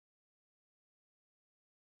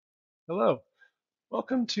Hello,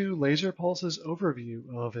 welcome to Laser Pulse's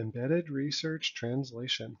overview of embedded research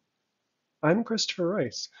translation. I'm Christopher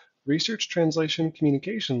Rice, Research Translation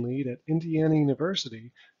Communication Lead at Indiana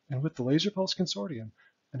University and with the Laser Pulse Consortium,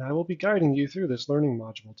 and I will be guiding you through this learning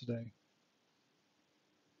module today.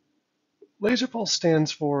 Laser Pulse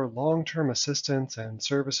stands for Long-Term Assistance and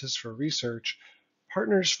Services for Research,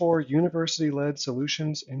 Partners for University-Led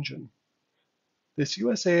Solutions Engine. This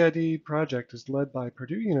USAID project is led by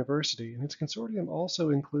Purdue University, and its consortium also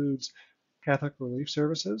includes Catholic Relief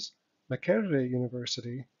Services, McCarry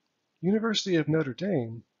University, University of Notre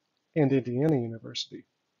Dame, and Indiana University.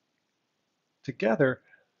 Together,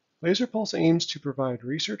 LaserPulse aims to provide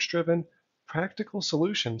research-driven, practical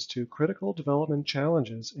solutions to critical development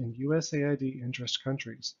challenges in USAID interest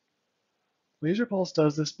countries. LaserPulse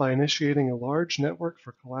does this by initiating a large network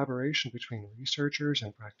for collaboration between researchers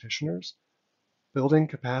and practitioners, building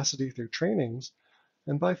capacity through trainings,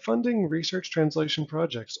 and by funding research translation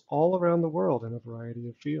projects all around the world in a variety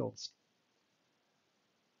of fields.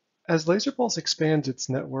 As LaserPulse expands its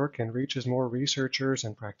network and reaches more researchers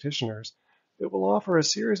and practitioners, it will offer a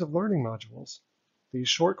series of learning modules. These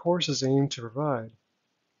short courses aim to provide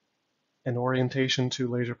an orientation to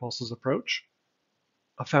LaserPulse's approach,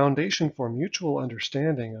 a foundation for mutual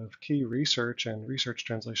understanding of key research and research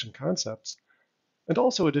translation concepts, and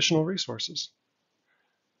also additional resources.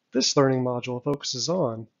 This learning module focuses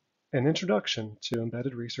on an introduction to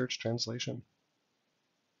embedded research translation.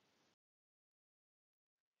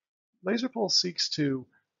 LaserPulse seeks to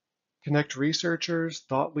connect researchers,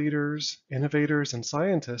 thought leaders, innovators, and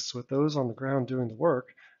scientists with those on the ground doing the work,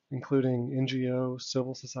 including NGO,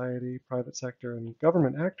 civil society, private sector, and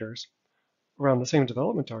government actors around the same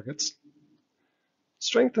development targets,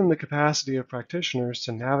 strengthen the capacity of practitioners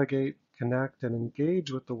to navigate, connect, and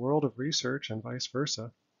engage with the world of research and vice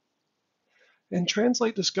versa, and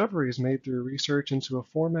translate discoveries made through research into a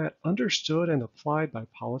format understood and applied by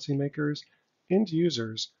policymakers, end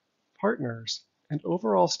users, partners, and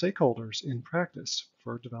overall stakeholders in practice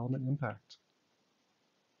for development impact.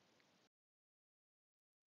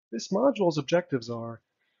 This module's objectives are: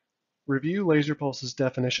 review LaserPulse's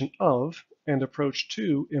definition of and approach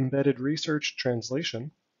to embedded research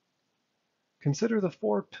translation, consider the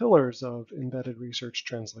 4 pillars of embedded research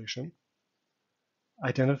translation,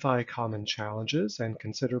 identify common challenges and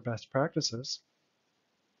consider best practices,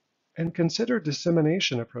 and consider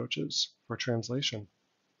dissemination approaches for translation.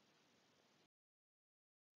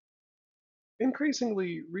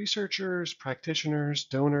 Increasingly, researchers, practitioners,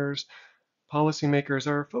 donors, policymakers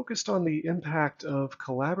are focused on the impact of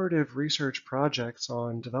collaborative research projects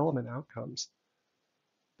on development outcomes.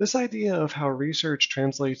 This idea of how research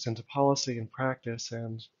translates into policy and practice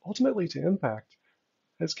and ultimately to impact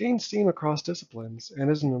has gained steam across disciplines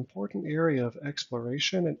and is an important area of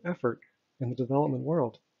exploration and effort in the development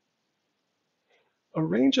world. A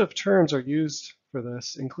range of terms are used for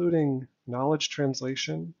this, including knowledge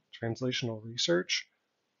translation, translational research,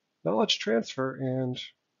 knowledge transfer, and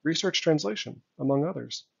research translation, among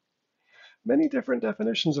others. Many different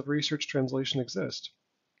definitions of research translation exist.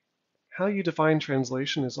 How you define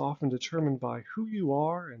translation is often determined by who you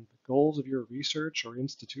are and the goals of your research or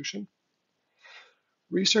institution.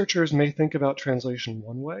 Researchers may think about translation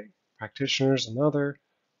one way, practitioners another,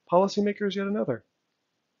 policymakers yet another.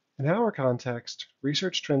 In our context,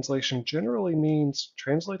 research translation generally means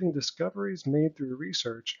translating discoveries made through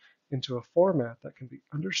research into a format that can be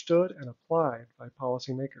understood and applied by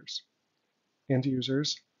policymakers, end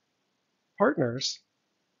users, partners,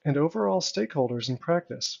 and overall stakeholders in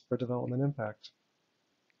practice for development impact.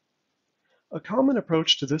 A common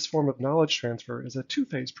approach to this form of knowledge transfer is a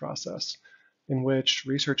 2-phase process, in which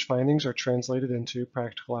research findings are translated into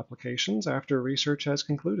practical applications after research has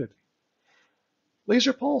concluded.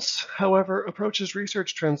 LaserPulse, however, approaches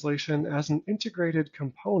research translation as an integrated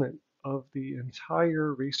component of the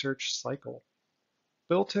entire research cycle,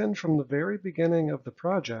 built in from the very beginning of the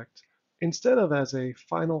project instead of as a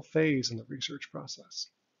final phase in the research process.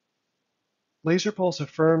 LaserPulse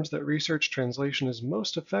affirms that research translation is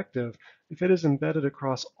most effective if it is embedded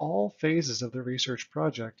across all phases of the research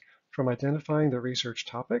project, from identifying the research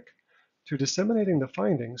topic to disseminating the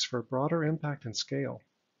findings for broader impact and scale.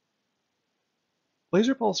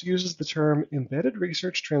 LaserPulse uses the term embedded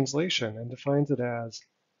research translation and defines it as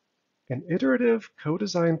an iterative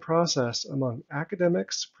co-design process among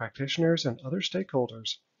academics, practitioners, and other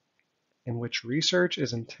stakeholders in which research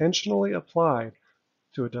is intentionally applied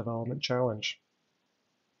to a development challenge.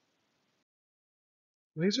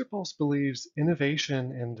 LaserPulse believes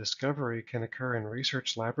innovation and discovery can occur in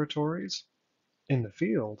research laboratories, in the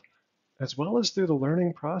field, as well as through the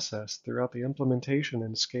learning process throughout the implementation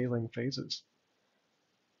and scaling phases.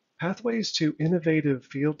 Pathways to innovative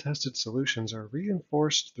field-tested solutions are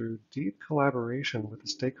reinforced through deep collaboration with the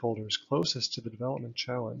stakeholders closest to the development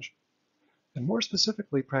challenge, and more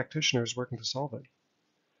specifically, practitioners working to solve it.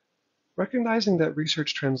 Recognizing that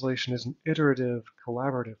research translation is an iterative,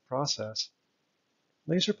 collaborative process,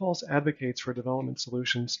 LaserPulse advocates for development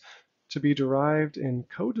solutions to be derived in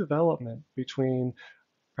co-development between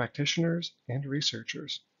practitioners and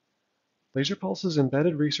researchers. LaserPulse's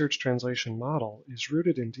embedded research translation model is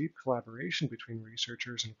rooted in deep collaboration between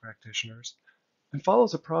researchers and practitioners and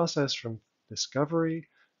follows a process from discovery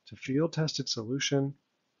to field-tested solution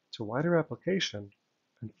to wider application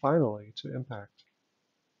and finally to impact.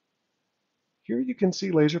 Here you can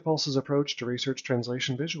see LaserPulse's approach to research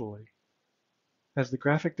translation visually. As the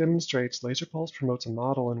graphic demonstrates, LaserPulse promotes a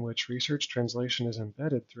model in which research translation is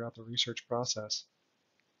embedded throughout the research process.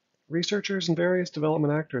 Researchers and various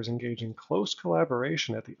development actors engage in close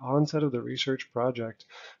collaboration at the onset of the research project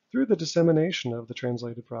through the dissemination of the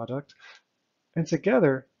translated product, and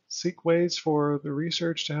together seek ways for the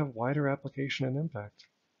research to have wider application and impact.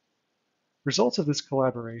 Results of this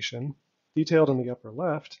collaboration, detailed in the upper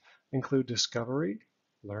left, include discovery,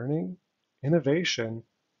 learning, innovation,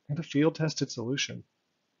 and a field-tested solution.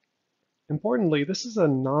 Importantly, this is a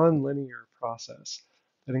non-linear process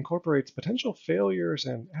that incorporates potential failures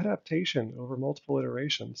and adaptation over multiple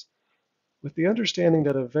iterations, with the understanding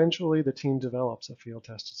that eventually the team develops a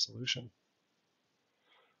field-tested solution.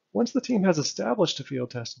 Once the team has established a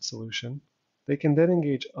field-tested solution, they can then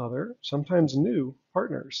engage other, sometimes new,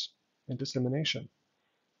 partners in dissemination.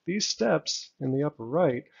 These steps in the upper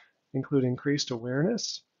right include increased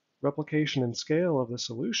awareness, replication and scale of the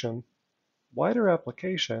solution, wider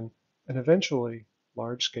application, and eventually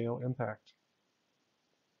large-scale impact.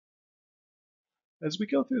 As we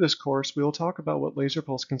go through this course, we will talk about what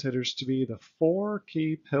LaserPulse considers to be the 4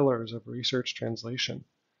 key pillars of research translation: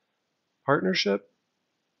 partnership,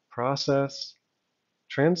 process,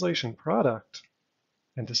 translation product,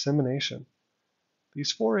 and dissemination.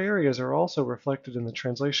 These 4 areas are also reflected in the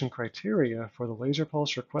translation criteria for the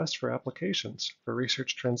LaserPulse request for applications for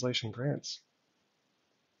research translation grants.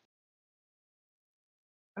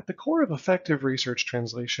 At the core of effective research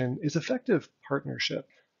translation is effective partnership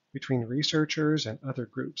between researchers and other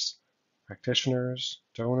groups, practitioners,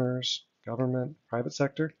 donors, government, private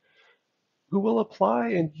sector, who will apply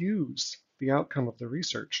and use the outcome of the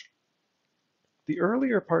research. The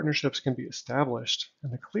earlier partnerships can be established,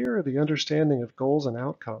 and the clearer the understanding of goals and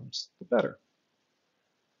outcomes, the better.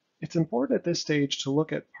 It's important at this stage to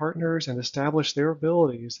look at partners and establish their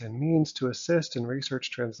abilities and means to assist in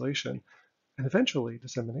research translation and eventually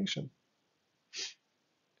dissemination.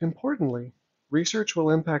 Importantly, research will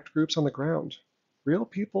impact groups on the ground, real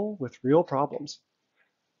people with real problems.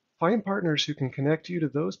 Find partners who can connect you to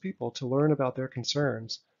those people to learn about their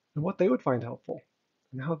concerns and what they would find helpful,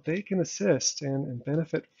 and how they can assist in and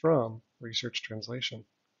benefit from research translation.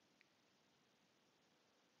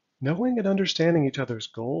 Knowing and understanding each other's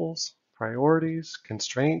goals, priorities,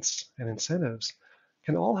 constraints, and incentives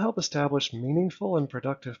can all help establish meaningful and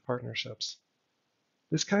productive partnerships.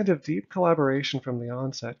 This kind of deep collaboration from the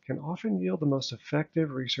onset can often yield the most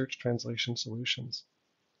effective research translation solutions.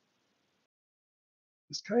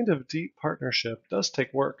 This kind of deep partnership does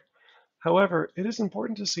take work. However, it is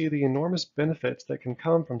important to see the enormous benefits that can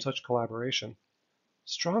come from such collaboration.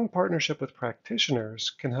 Strong partnership with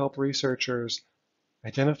practitioners can help researchers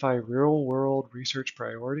identify real-world research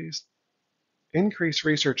priorities, increase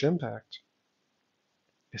research impact,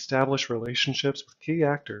 establish relationships with key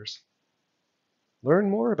actors, learn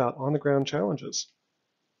more about on-the-ground challenges,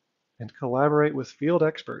 and collaborate with field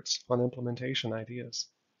experts on implementation ideas.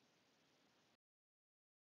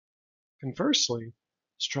 Conversely,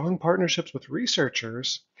 strong partnerships with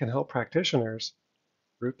researchers can help practitioners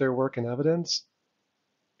root their work in evidence,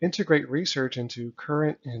 integrate research into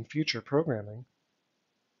current and future programming,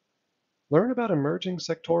 learn about emerging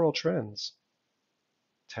sectoral trends,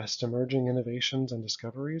 test emerging innovations and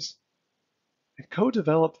discoveries, and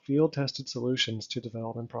co-develop field-tested solutions to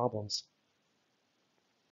development problems.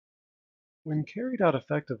 When carried out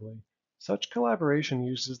effectively, such collaboration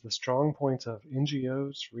uses the strong points of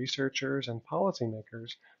NGOs, researchers, and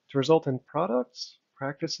policymakers to result in products,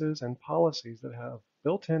 practices, and policies that have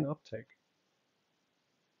built-in uptake.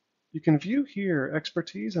 You can view here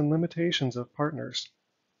expertise and limitations of partners.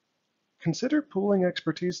 Consider pooling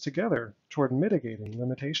expertise together toward mitigating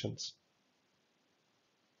limitations.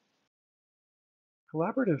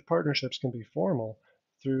 Collaborative partnerships can be formal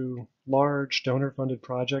through large donor-funded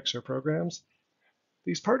projects or programs,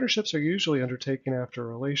 These partnerships are usually undertaken after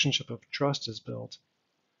a relationship of trust is built.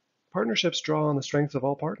 Partnerships draw on the strengths of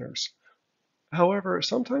all partners. However,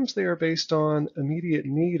 sometimes they are based on immediate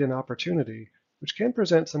need and opportunity, which can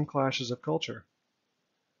present some clashes of culture.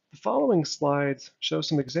 The following slides show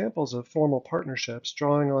some examples of formal partnerships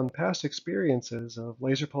drawing on past experiences of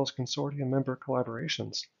Laser Pulse Consortium member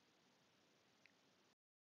collaborations.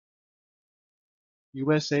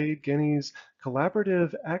 USAID Guinea's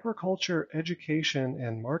Collaborative Agriculture Education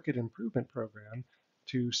and Market Improvement Program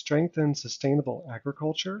to strengthen sustainable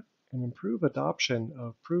agriculture and improve adoption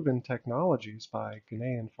of proven technologies by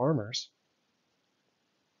Ghanaian farmers.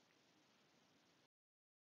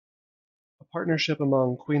 A partnership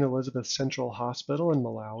among Queen Elizabeth Central Hospital in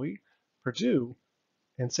Malawi, Purdue,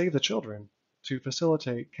 and Save the Children to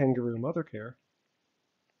facilitate kangaroo mother care.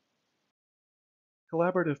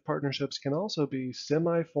 Collaborative partnerships can also be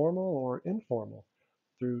semi-formal or informal,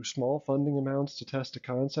 through small funding amounts to test a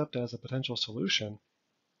concept as a potential solution,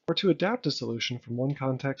 or to adapt a solution from one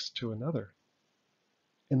context to another.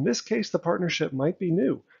 In this case, the partnership might be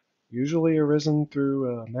new, usually arisen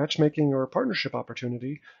through a matchmaking or partnership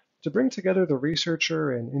opportunity to bring together the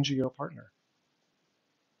researcher and NGO partner.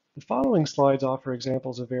 The following slides offer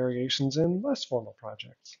examples of variations in less formal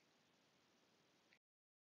projects.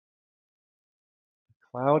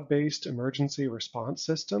 Cloud-based emergency response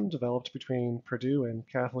system developed between Purdue and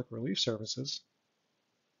Catholic Relief Services.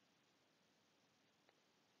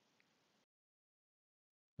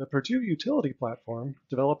 The Purdue Utility Platform,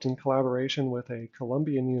 developed in collaboration with a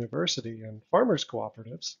Columbian university and farmers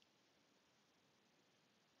cooperatives.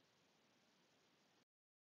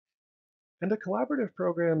 And a collaborative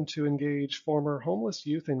program to engage former homeless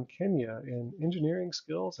youth in Kenya in engineering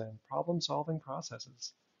skills and problem-solving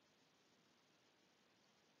processes.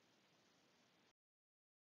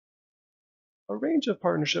 A range of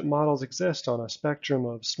partnership models exist on a spectrum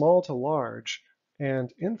of small to large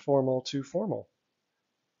and informal to formal.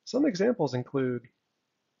 Some examples include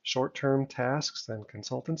short-term tasks and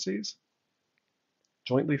consultancies,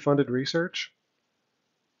 jointly funded research,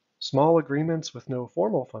 small agreements with no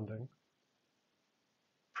formal funding,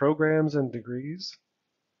 programs and degrees,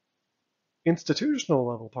 institutional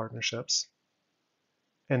level partnerships,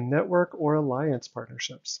 and network or alliance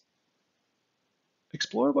partnerships.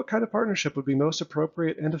 Explore what kind of partnership would be most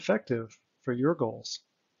appropriate and effective for your goals.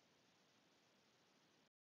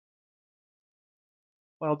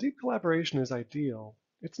 While deep collaboration is ideal,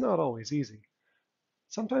 it's not always easy.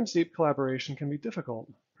 Sometimes deep collaboration can be difficult,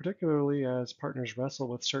 particularly as partners wrestle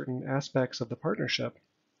with certain aspects of the partnership,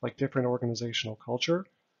 like different organizational culture,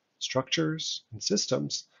 structures, and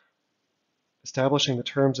systems. Establishing the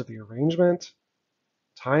terms of the arrangement,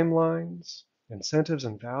 timelines, incentives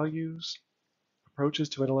and values, approaches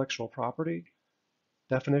to intellectual property,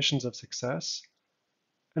 definitions of success,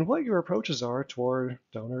 and what your approaches are toward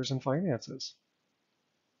donors and finances.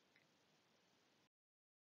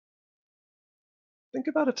 Think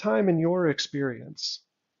about a time in your experience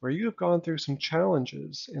where you have gone through some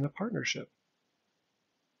challenges in a partnership.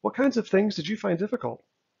 What kinds of things did you find difficult?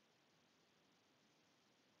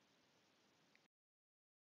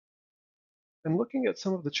 And looking at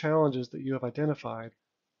some of the challenges that you have identified,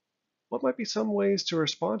 what might be some ways to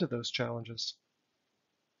respond to those challenges?